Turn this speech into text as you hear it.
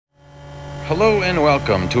Hello and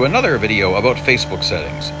welcome to another video about Facebook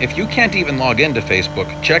settings. If you can't even log into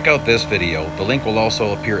Facebook, check out this video. The link will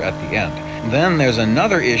also appear at the end. Then there's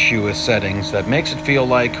another issue with settings that makes it feel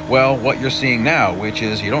like, well, what you're seeing now, which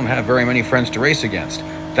is you don't have very many friends to race against.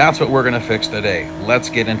 That's what we're going to fix today. Let's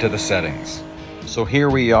get into the settings. So here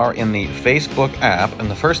we are in the Facebook app,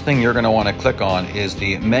 and the first thing you're going to want to click on is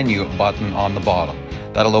the menu button on the bottom.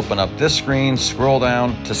 That'll open up this screen, scroll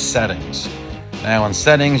down to settings. Now in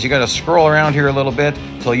settings, you got to scroll around here a little bit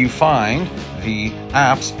till you find the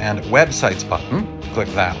apps and websites button. Click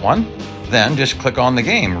that one. Then just click on the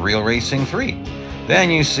game, Real Racing 3. Then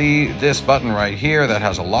you see this button right here that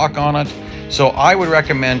has a lock on it. So I would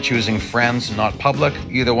recommend choosing friends, not public.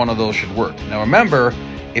 Either one of those should work. Now remember,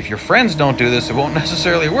 if your friends don't do this, it won't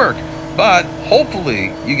necessarily work. But hopefully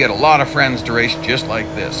you get a lot of friends to race just like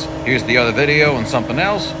this. Here's the other video and something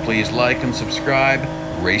else. Please like and subscribe.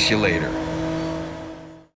 Race you later.